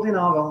is building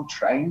our own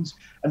trains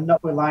and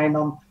not relying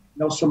on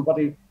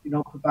somebody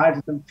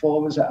providing them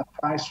for us at a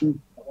price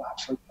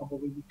actually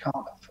probably we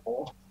can't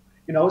afford.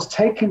 It's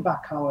taking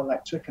back our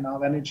electric and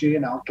our energy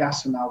and our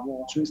gas and our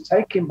water. It's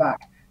taking back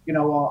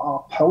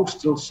our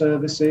postal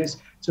services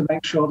to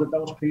make sure that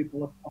those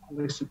people are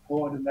properly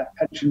supported and their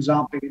pensions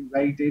aren't being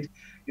raided.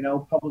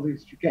 Probably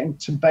getting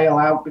to bail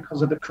out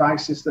because of the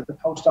crisis that the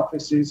post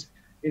office is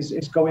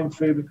going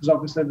through, because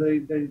obviously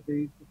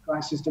the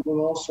crisis that we're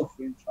all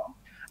suffering from.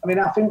 I mean,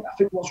 I think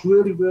what's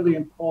really, really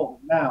important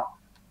now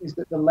is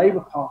that the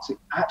Labour Party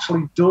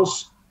actually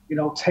does,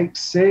 take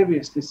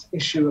serious this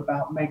issue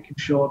about making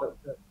sure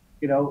that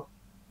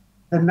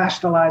the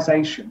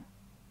nationalisation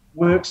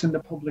works in the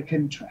public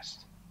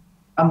interest,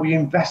 and we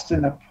invest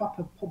in a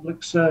proper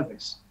public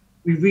service.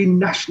 We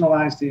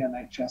renationalise the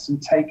NHS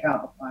and take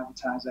out the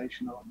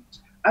privatisation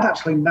elements, and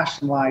actually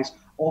nationalise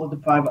all of the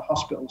private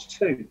hospitals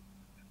too.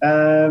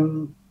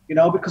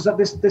 Because of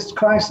this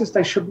crisis,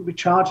 they shouldn't be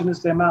charging us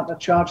the amount they're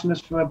charging us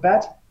for a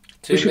bed.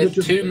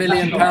 £2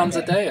 million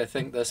a day, I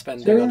think they're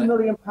spending on it. £2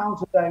 million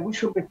a day. We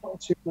should be putting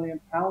 £2 million.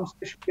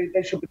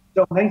 They should be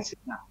donating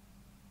that.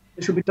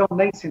 They should be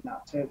donating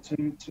that to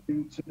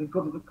the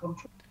good of the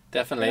country.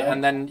 Definitely. Yeah.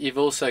 And then you've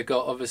also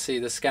got, obviously,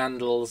 the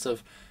scandals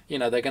of,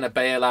 they're going to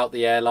bail out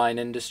the airline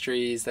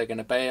industries. They're going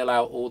to bail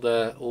out all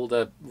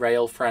the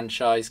rail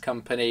franchise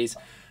companies.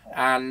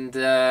 And,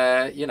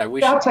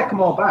 I'd take them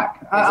all back.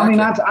 Exactly. I mean,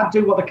 I'd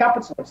do what the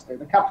capitalists do.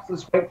 The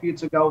capitalists wait for you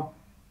to go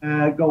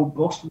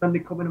bust, and then they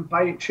come in and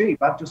buy it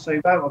cheap. I'd just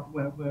say, well,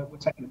 we're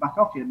taking it back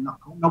off you,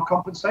 no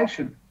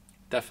compensation.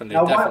 Definitely.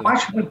 Now, definitely. Why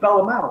should we bail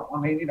them out? I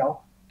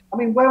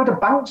mean, where are the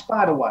banks,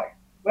 by the way?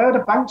 Where are the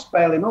banks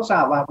bailing us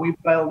out like we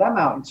bailed them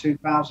out in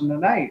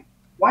 2008?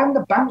 Why haven't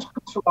the banks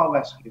come to our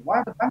rescue? Why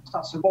have the banks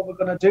not said what we're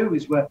going to do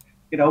is we're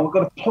going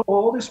to put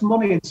all this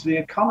money into the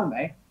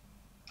economy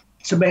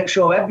to make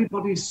sure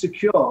everybody's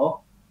secure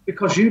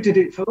because you did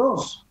it for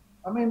us?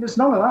 I mean, there's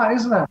none of that,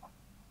 isn't there?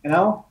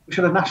 We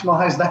should have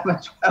nationalised them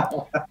as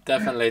well.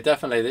 Definitely.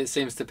 It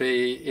seems to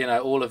be,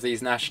 all of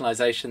these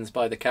nationalisations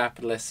by the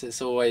capitalists,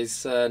 it's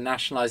always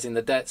nationalising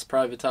the debts,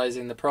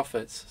 privatising the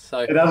profits. So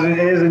it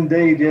is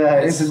indeed, yeah,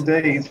 it is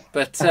indeed.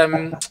 But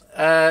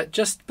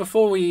just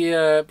before we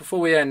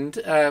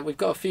end, we've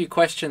got a few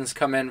questions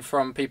come in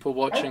from people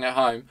watching at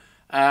home.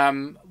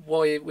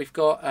 We've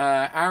got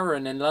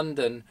Aaron in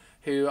London,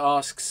 who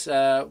asks,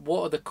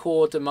 what are the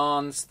core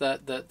demands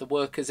that the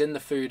workers in the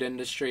food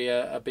industry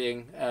are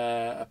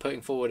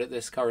putting forward at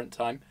this current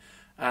time?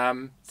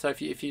 So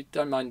if you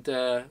don't mind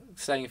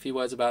saying a few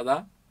words about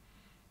that.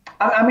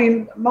 I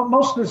mean,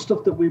 most of the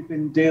stuff that we've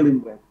been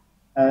dealing with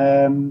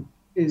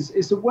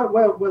is that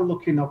we're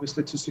looking,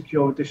 obviously, to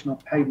secure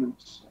additional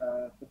payments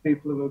for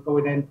people who are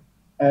going in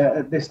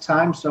at this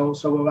time. So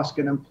we're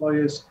asking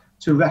employers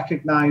to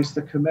recognise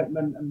the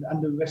commitment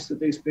and the risk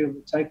that these people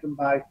have taken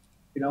by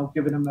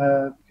giving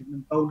them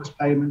bonus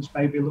payments,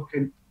 maybe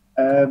looking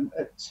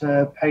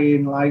at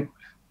paying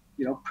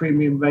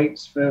premium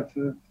rates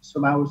for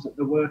some hours that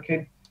they're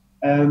working.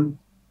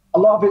 A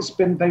lot of it's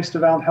been based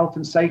around health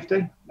and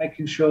safety,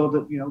 making sure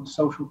that the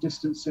social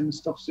distancing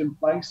stuff's in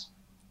place.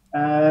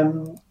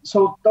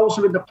 So those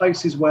are in the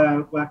places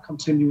where we're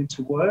continuing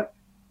to work.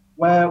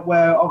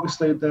 Where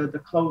obviously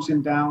the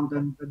closing down,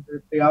 and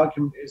the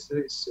argument is that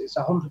it's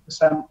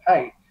 100%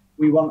 pay.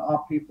 We want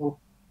our people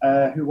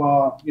who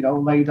are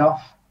laid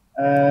off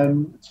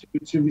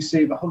to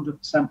receive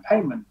 100%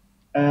 payment.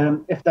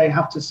 If they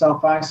have to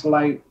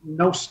self-isolate,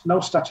 no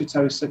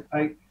statutory sick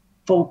pay,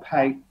 full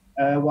pay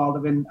while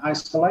they're in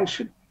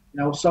isolation.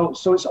 So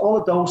it's all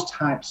of those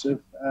types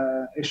of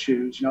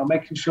issues.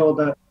 Making sure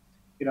that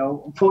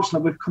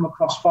unfortunately we've come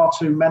across far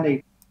too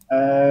many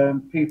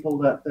people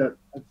that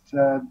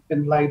have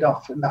been laid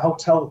off in the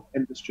hotel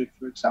industry,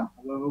 for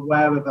example. We're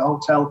aware of a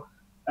hotel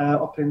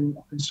up in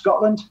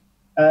Scotland,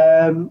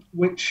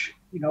 which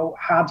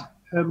had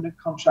permanent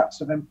contracts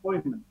of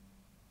employment.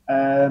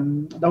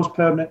 Those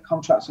permanent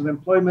contracts of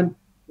employment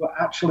were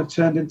actually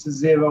turned into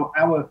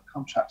 0-hour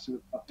contracts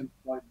of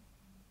employment,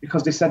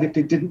 because they said if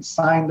they didn't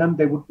sign them,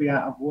 they would be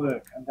out of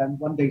work. And then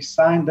when they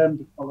signed them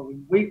the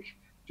following week,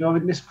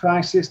 during this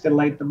crisis, they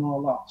laid them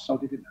all off, so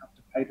they didn't have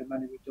to pay them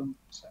any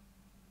redundancy.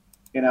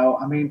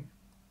 I mean,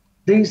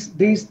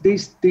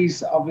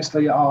 these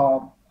obviously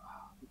are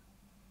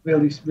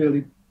really,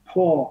 really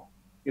poor,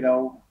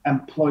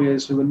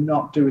 employers who are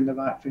not doing the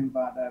right thing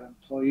by their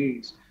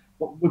employees.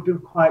 But we've been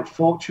quite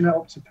fortunate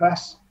up to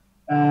press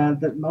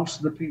that most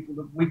of the people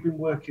that we've been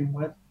working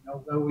with,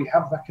 though we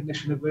have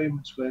recognition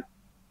agreements with,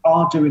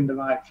 are doing the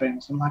right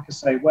things. And like I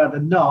say, where they're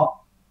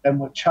not, then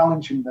we're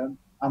challenging them,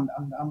 and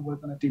we're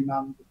going to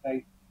demand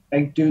that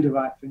they do the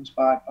right things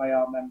by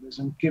our members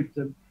and give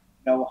them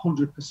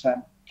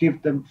 100%,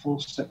 give them full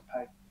sick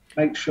pay,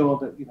 make sure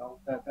that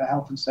their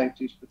health and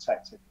safety is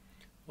protected.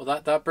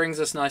 Well, that brings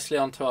us nicely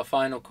on to our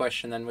final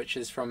question then, which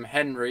is from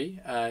Henry.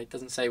 He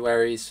doesn't say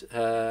where he's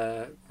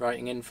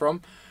writing in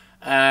from,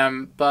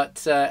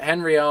 but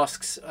Henry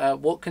asks,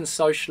 what can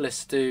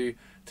socialists do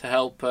to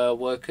help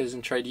workers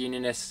and trade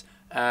unionists?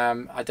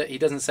 He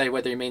doesn't say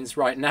whether he means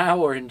right now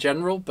or in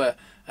general, but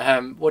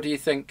what do you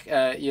think?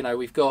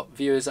 We've got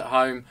viewers at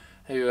home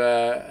who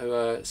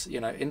are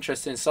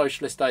interested in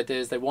socialist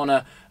ideas. They want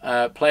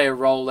to play a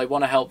role. They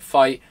want to help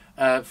fight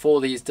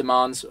for these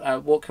demands.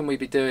 What can we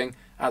be doing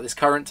at this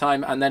current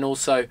time, and then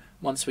also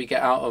once we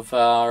get out of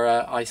our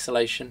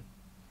isolation?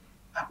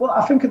 Well,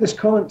 I think at this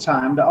current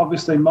time that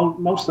obviously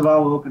most of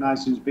our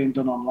organising is being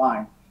done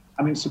online.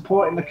 I mean,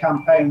 supporting the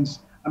campaigns.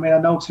 I mean, I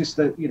noticed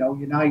that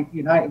Unite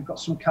have got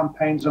some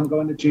campaigns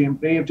ongoing. The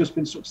GMB have just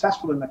been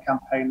successful in the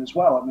campaign as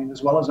well. I mean,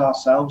 as well as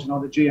ourselves, the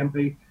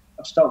GMB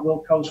have stopped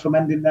Wilco's from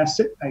ending their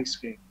sick pay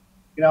scheme.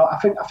 I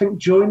think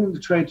joining the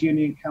trade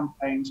union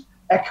campaigns,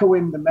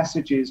 echoing the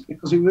messages,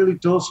 because it really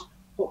does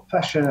put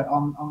pressure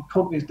on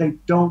companies. They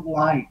don't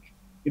like,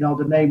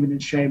 the naming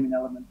and shaming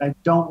element. They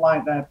don't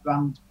like their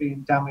brand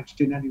being damaged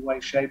in any way,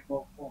 shape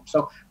or form.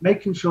 So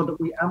making sure that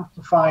we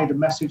amplify the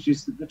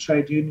messages that the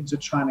trade unions are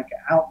trying to get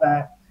out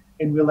there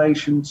in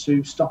relation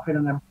to stopping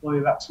an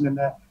employer acting in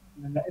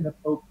an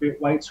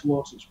inappropriate way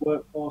towards its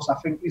workforce, I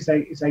think is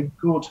a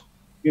good,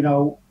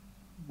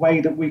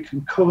 way that we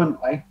can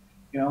currently,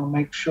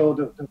 make sure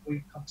that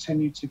we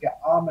continue to get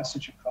our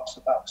message across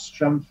about the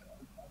strength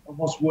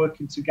of us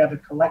working together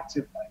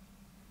collectively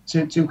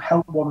to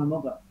help one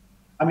another.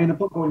 I mean,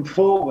 but going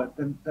forward,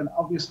 then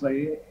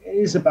obviously it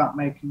is about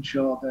making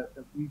sure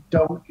that we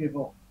don't give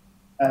up,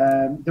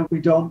 that we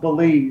don't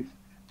believe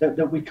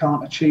that we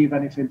can't achieve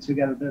anything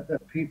together,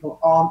 that people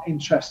aren't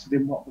interested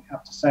in what we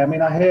have to say. I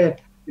mean, I hear,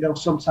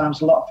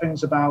 sometimes a lot of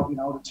things about,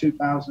 the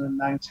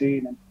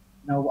 2019 and,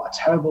 what a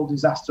terrible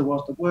disaster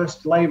was, the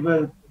worst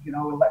Labour,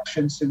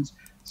 election since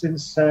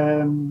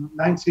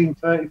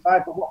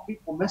 1935. But what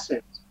people miss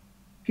is,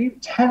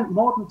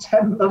 more than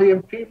 10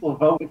 million people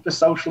voted for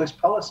socialist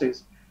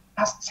policies.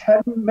 That's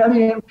 10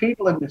 million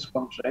people in this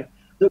country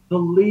that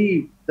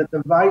believe that the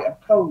right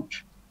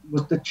approach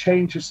was the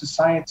change of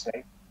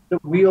society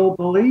that we all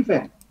believe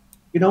in.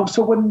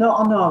 So we're not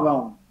on our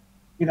own.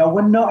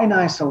 We're not in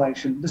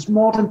isolation. There's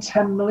more than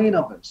 10 million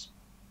of us.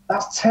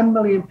 That's 10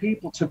 million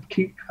people to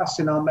keep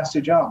passing our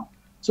message on.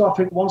 So I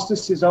think once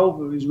this is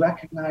over, is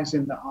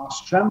recognizing that our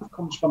strength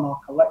comes from our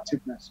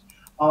collectiveness.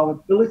 Our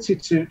ability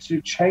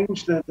to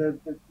change the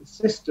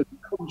system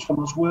comes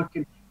from us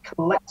working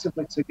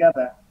collectively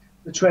together.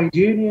 The trade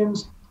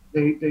unions,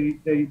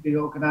 the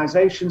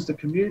organisations, the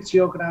community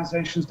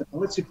organisations, the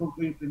political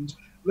groupings,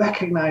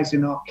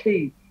 recognising our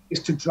key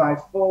is to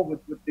drive forward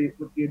with the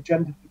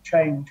agenda for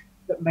change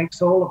that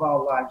makes all of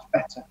our lives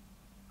better.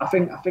 I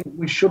think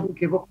we shouldn't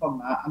give up on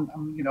that, and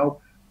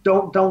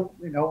don't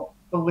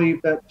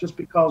believe that just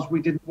because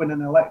we didn't win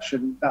an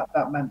election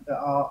that meant that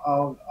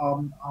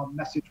our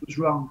message was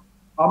wrong.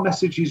 Our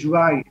message is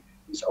right.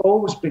 It's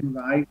always been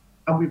right,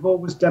 and we've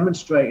always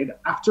demonstrated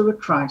after a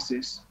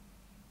crisis,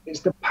 it's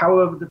the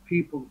power of the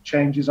people that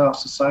changes our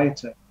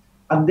society,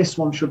 and this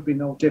one should be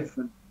no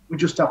different. We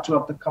just have to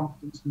have the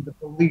confidence and the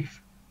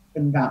belief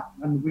in that,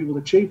 and we will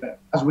achieve it,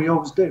 as we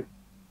always do.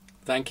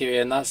 Thank you,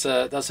 Ian. That's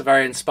a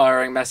very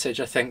inspiring message,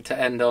 I think, to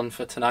end on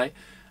for tonight.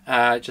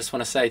 I just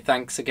want to say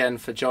thanks again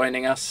for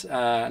joining us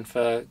and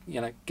for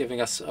giving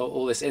us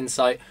all this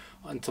insight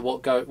into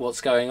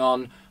what's going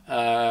on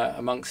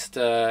amongst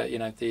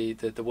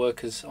the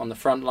workers on the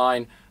front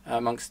line,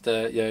 amongst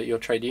your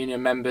trade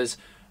union members.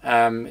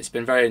 It's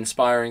been very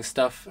inspiring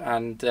stuff,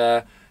 and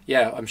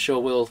I'm sure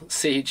we'll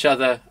see each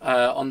other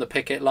on the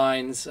picket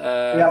lines,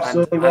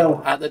 absolutely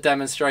will. At the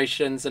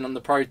demonstrations and on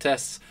the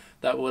protests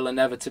that will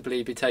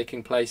inevitably be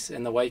taking place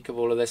in the wake of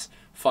all of this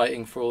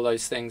fighting for all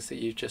those things that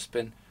you've just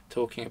been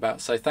talking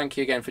about. So thank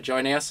you again for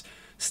joining us.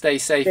 Stay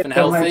safe and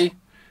healthy.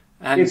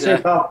 And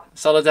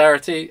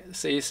solidarity.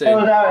 See you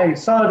soon.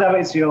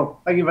 Solidarity to you.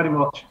 Thank you very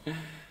much.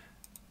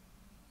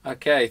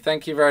 Okay,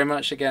 thank you very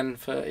much again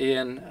for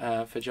Ian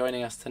for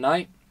joining us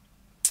tonight.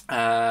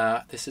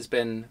 This has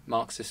been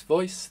Marxist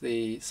Voice,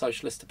 the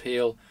Socialist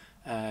Appeal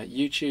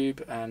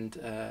YouTube and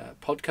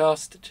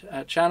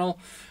podcast channel.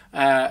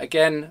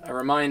 Again, a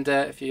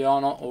reminder, if you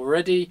are not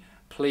already,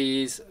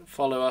 please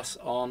follow us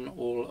on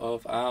all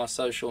of our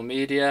social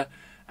media,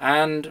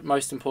 and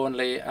most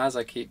importantly, as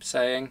I keep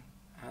saying,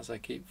 as I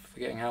keep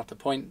forgetting how to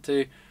point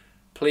to,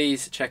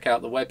 please check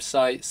out the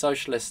website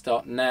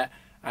socialist.net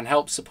and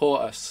help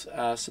support us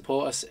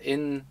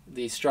in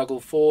the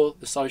struggle for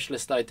the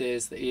socialist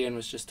ideas that Ian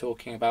was just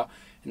talking about,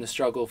 in the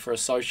struggle for a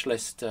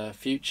socialist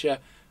future,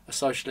 a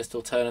socialist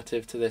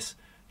alternative to this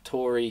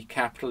Tory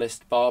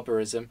capitalist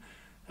barbarism.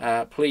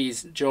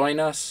 Please join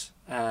us,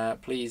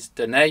 please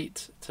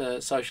donate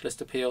to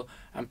Socialist Appeal,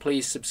 and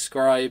please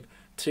subscribe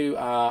to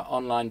our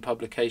online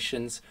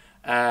publications.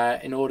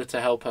 in order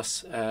to help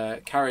us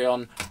carry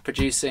on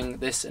producing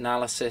this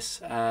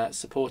analysis,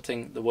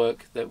 supporting the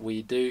work that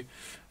we do,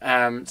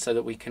 so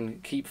that we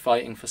can keep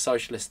fighting for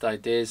socialist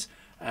ideas.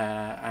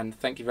 And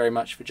thank you very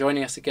much for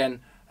joining us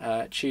again.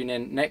 Tune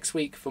in next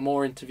week for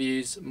more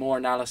interviews, more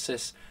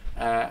analysis,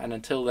 and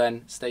until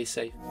then, stay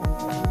safe.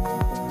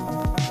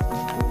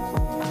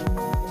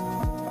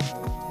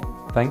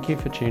 Thank you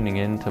for tuning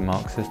in to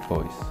Marxist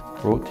Voice,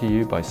 brought to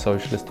you by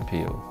Socialist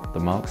Appeal, the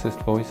Marxist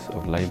voice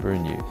of labour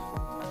and youth.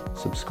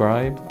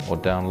 Subscribe or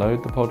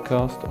download the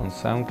podcast on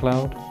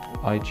SoundCloud,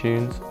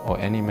 iTunes, or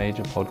any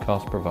major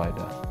podcast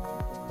provider,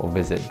 or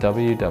visit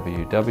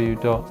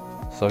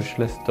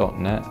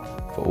www.socialist.net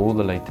for all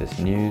the latest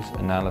news,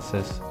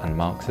 analysis, and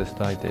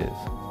Marxist ideas.